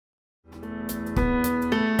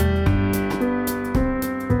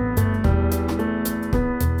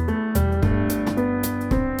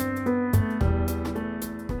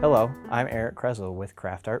I'm Eric Kresel with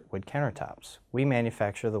Craft Art Wood Countertops. We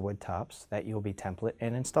manufacture the wood tops that you'll be template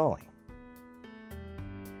and installing.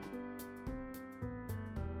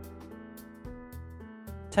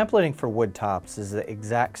 Templating for wood tops is the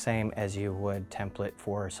exact same as you would template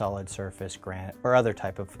for solid surface, granite, or other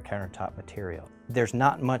type of countertop material. There's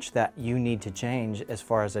not much that you need to change as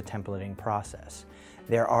far as the templating process.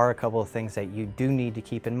 There are a couple of things that you do need to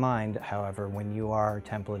keep in mind, however, when you are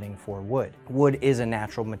templating for wood. Wood is a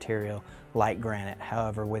natural material like granite.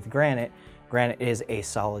 However, with granite is a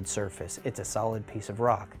solid surface. It's a solid piece of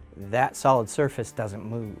rock. That solid surface doesn't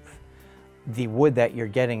move. The wood that you're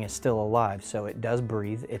getting is still alive, so it does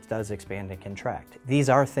breathe, it does expand and contract. These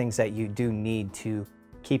are things that you do need to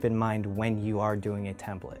keep in mind when you are doing a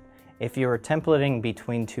template. If you're templating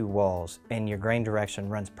between two walls and your grain direction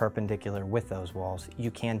runs perpendicular with those walls, you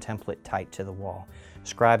can template tight to the wall,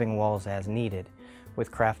 scribing walls as needed. With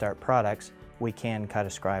Craft Art products, we can cut a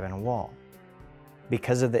scribe in a wall.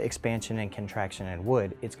 Because of the expansion and contraction in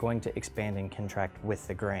wood, it's going to expand and contract with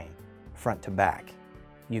the grain, front to back.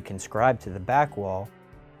 You can scribe to the back wall,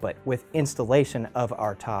 but with installation of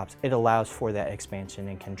our tops, it allows for that expansion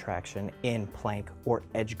and contraction in plank or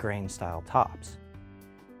edge grain style tops.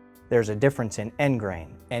 There's a difference in end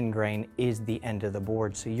grain. End grain is the end of the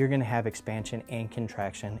board, so you're going to have expansion and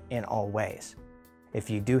contraction in all ways. If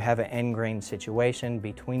you do have an end grain situation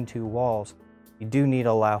between two walls, you do need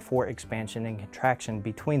to allow for expansion and contraction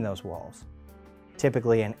between those walls.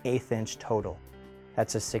 Typically an 1/8 inch total.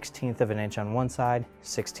 That's a 1/16 of an inch on one side,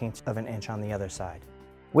 1/16 of an inch on the other side.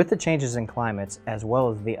 With the changes in climates, as well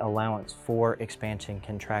as the allowance for expansion and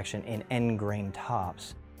contraction in end grain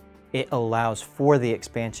tops, it allows for the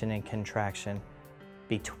expansion and contraction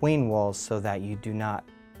between walls so that you do not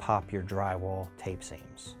pop your drywall tape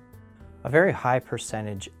seams. A very high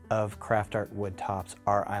percentage of Craft Art wood tops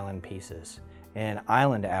are island pieces. In an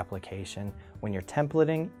island application, when you're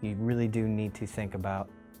templating, you really do need to think about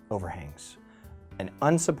overhangs. An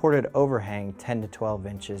unsupported overhang 10 to 12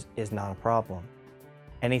 inches is not a problem.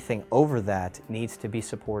 Anything over that needs to be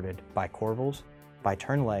supported by corbels, by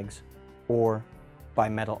turn legs, or by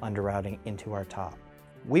metal underrouting into our top.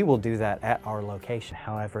 We will do that at our location.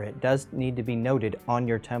 However, it does need to be noted on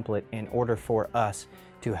your template in order for us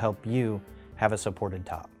to help you have a supported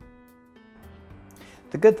top.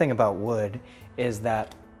 The good thing about wood is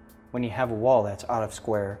that when you have a wall that's out of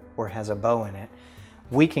square or has a bow in it,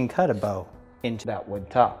 we can cut a bow into that wood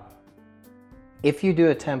top. If you do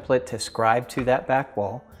a template to scribe to that back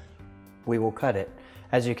wall, we will cut it.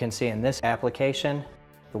 As you can see in this application,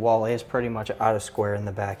 the wall is pretty much out of square in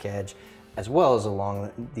the back edge, as well as along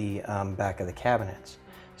the back of the cabinets.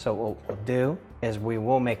 So what we'll do is we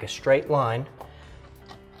will make a straight line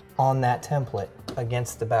on that template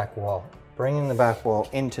against the back wall, bringing the back wall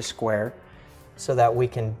into square so that we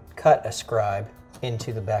can cut a scribe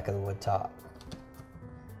into the back of the wood top.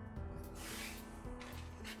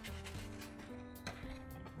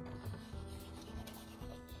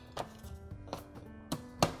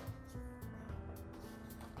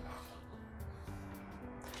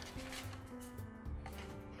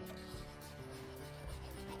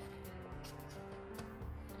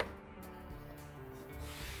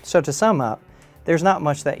 So to sum up, there's not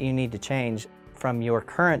much that you need to change from your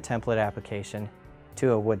current template application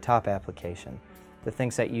to a wood top application. The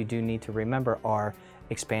things that you do need to remember are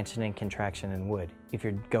expansion and contraction in wood. If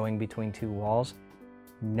you're going between two walls,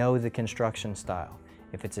 know the construction style.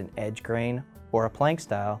 If it's an edge grain or a plank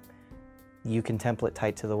style, you can template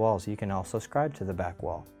tight to the walls. You can also scribe to the back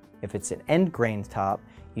wall. If it's an end grain top,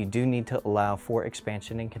 you do need to allow for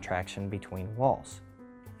expansion and contraction between walls.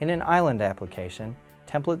 In an island application,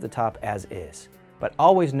 template the top as is, but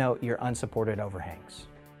always note your unsupported overhangs.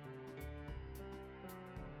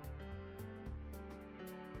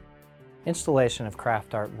 Installation of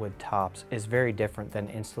Craft Art wood tops is very different than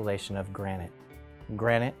installation of granite.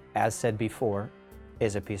 Granite, as said before,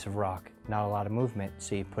 is a piece of rock, not a lot of movement,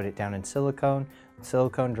 so you put it down in silicone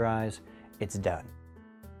dries, it's done.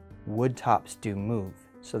 Wood tops do move,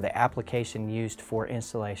 so the application used for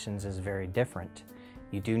installations is very different.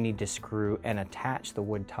 You do need to screw and attach the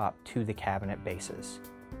wood top to the cabinet bases.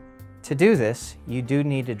 To do this, you do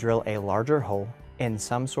need to drill a larger hole and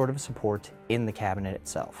some sort of support in the cabinet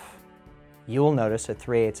itself. You will notice a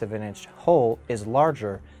 3/8 of an inch hole is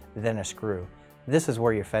larger than a screw. This is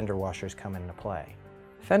where your fender washers come into play.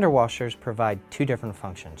 Fender washers provide two different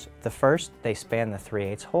functions. The first, they span the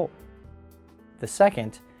 3/8 hole. The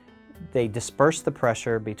second, they disperse the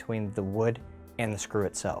pressure between the wood and the screw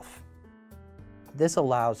itself. This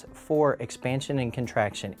allows for expansion and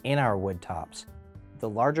contraction in our wood tops. The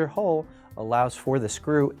larger hole allows for the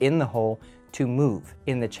screw in the hole to move.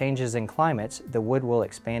 In the changes in climates, the wood will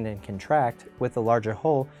expand and contract. With the larger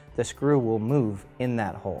hole, the screw will move in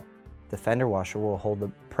that hole. The fender washer will hold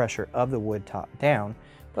the pressure of the wood top down,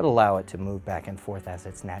 but allow it to move back and forth as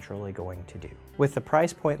it's naturally going to do. With the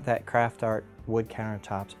price point that craft art wood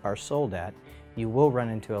countertops are sold at, you will run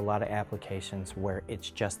into a lot of applications where it's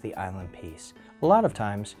just the island piece. A lot of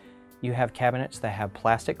times, you have cabinets that have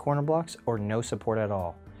plastic corner blocks or no support at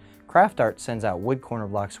all. Craft Art sends out wood corner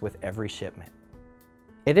blocks with every shipment.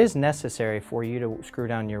 It is necessary for you to screw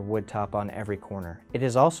down your wood top on every corner. It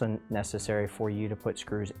is also necessary for you to put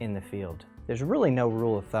screws in the field. There's really no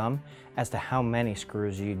rule of thumb as to how many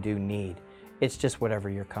screws you do need. It's just whatever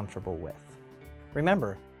you're comfortable with.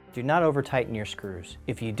 Remember, do not over tighten your screws.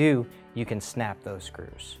 If you do, you can snap those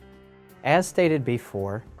screws. As stated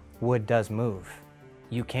before, wood does move.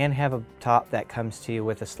 You can have a top that comes to you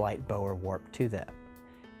with a slight bow or warp to that.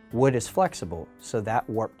 Wood is flexible, so that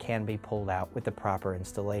warp can be pulled out with the proper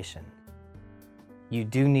installation. You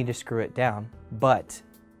do need to screw it down, but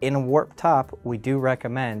in a warp top, we do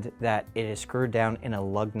recommend that it is screwed down in a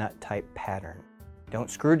lug nut type pattern. Don't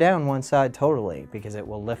screw down one side totally because it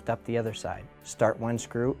will lift up the other side. Start one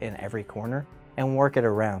screw in every corner and work it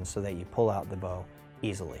around so that you pull out the bow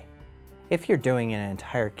easily. If you're doing an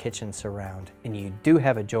entire kitchen surround and you do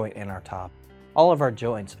have a joint in our top, all of our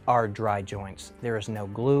joints are dry joints. There is no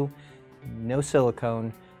glue, no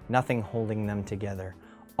silicone, nothing holding them together.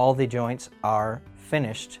 All the joints are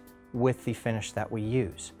finished with the finish that we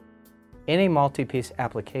use. In a multi-piece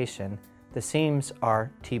application, the seams are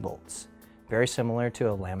T-bolts, very similar to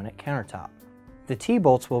a laminate countertop. The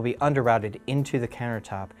T-bolts will be underrouted into the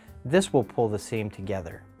countertop. This will pull the seam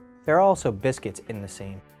together. There are also biscuits in the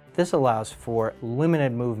seam. This allows for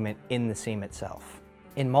limited movement in the seam itself.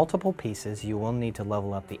 In multiple pieces, you will need to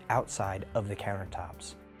level up the outside of the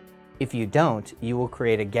countertops. If you don't, you will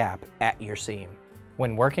create a gap at your seam.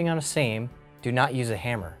 When working on a seam, do not use a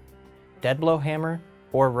hammer. Dead blow hammer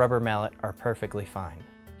or rubber mallet are perfectly fine.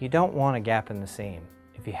 You don't want a gap in the seam.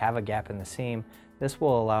 If you have a gap in the seam, this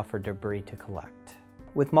will allow for debris to collect.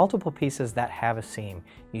 With multiple pieces that have a seam,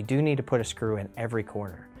 you do need to put a screw in every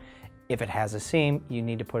corner. If it has a seam, you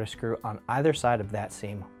need to put a screw on either side of that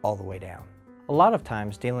seam all the way down. A lot of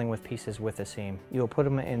times, dealing with pieces with a seam, you'll put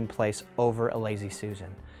them in place over a Lazy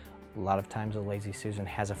Susan. A lot of times a Lazy Susan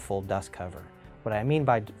has a full dust cover. What I mean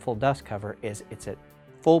by full dust cover is it's a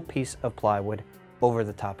full piece of plywood over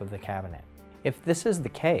the top of the cabinet. If this is the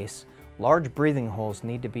case, large breathing holes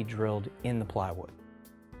need to be drilled in the plywood.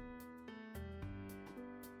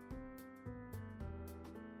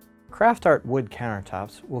 Craft Art wood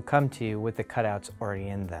countertops will come to you with the cutouts already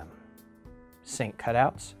in them. Sink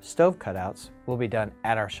cutouts, stove cutouts will be done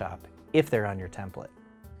at our shop if they're on your template.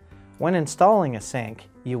 When installing a sink,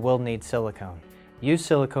 you will need silicone. Use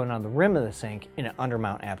silicone on the rim of the sink in an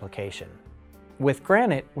undermount application. With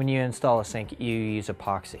granite, when you install a sink, you use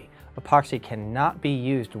epoxy. Epoxy cannot be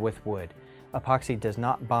used with wood. Epoxy does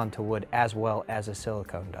not bond to wood as well as a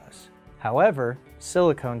silicone does. However,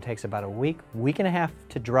 silicone takes about a week and a half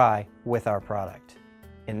to dry with our product.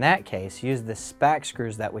 In that case, use the SPAC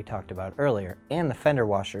screws that we talked about earlier and the fender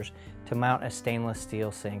washers to mount a stainless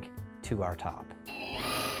steel sink to our top.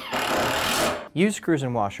 Use screws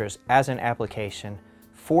and washers as an application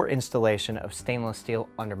for installation of stainless steel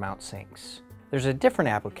undermount sinks. There's a different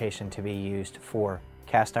application to be used for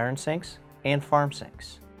cast iron sinks and farm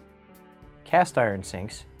sinks. Cast iron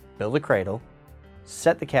sinks, build a cradle,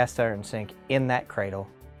 set the cast iron sink in that cradle,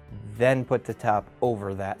 then put the top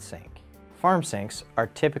over that sink. Farm sinks are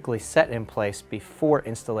typically set in place before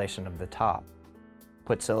installation of the top.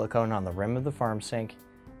 Put silicone on the rim of the farm sink,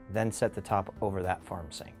 then set the top over that farm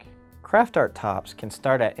sink. Craft Art tops can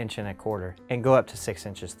start at 1.25 inches and go up to 6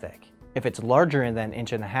 inches thick. If it's larger than 1.5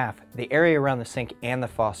 inches, the area around the sink and the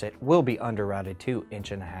faucet will be underrouted to 1.5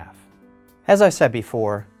 inches. As I said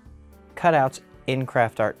before, cutouts in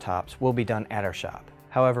Craft Art tops will be done at our shop.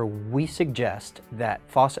 However, we suggest that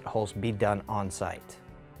faucet holes be done on site.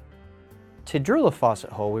 To drill a faucet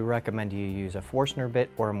hole, we recommend you use a Forstner bit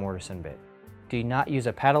or a mortison bit. Do not use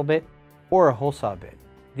a paddle bit or a hole saw bit.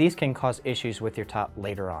 These can cause issues with your top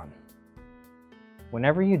later on.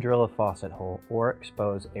 Whenever you drill a faucet hole or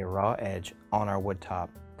expose a raw edge on our wood top,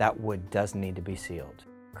 that wood does need to be sealed.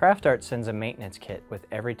 Craft Art sends a maintenance kit with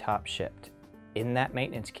every top shipped. In that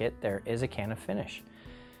maintenance kit, there is a can of finish.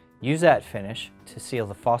 Use that finish to seal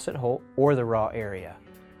the faucet hole or the raw area.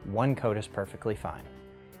 One coat is perfectly fine.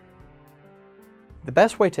 The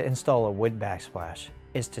best way to install a wood backsplash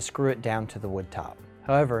is to screw it down to the wood top.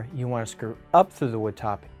 However, you want to screw up through the wood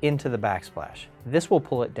top into the backsplash. This will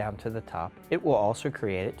pull it down to the top. It will also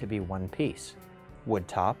create it to be one piece. Wood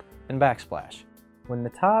top, and backsplash. When the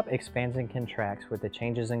top expands and contracts with the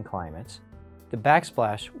changes in climates, the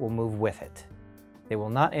backsplash will move with it. They will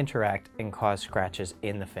not interact and cause scratches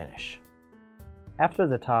in the finish. After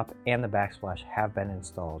the top and the backsplash have been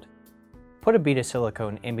installed, put a bead of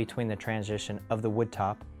silicone in between the transition of the wood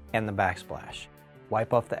top and the backsplash.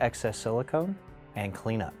 Wipe off the excess silicone and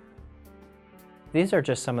clean up. These are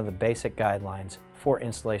just some of the basic guidelines for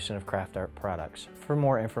installation of craft art products. For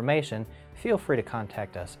more information, feel free to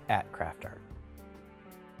contact us at Craft Art.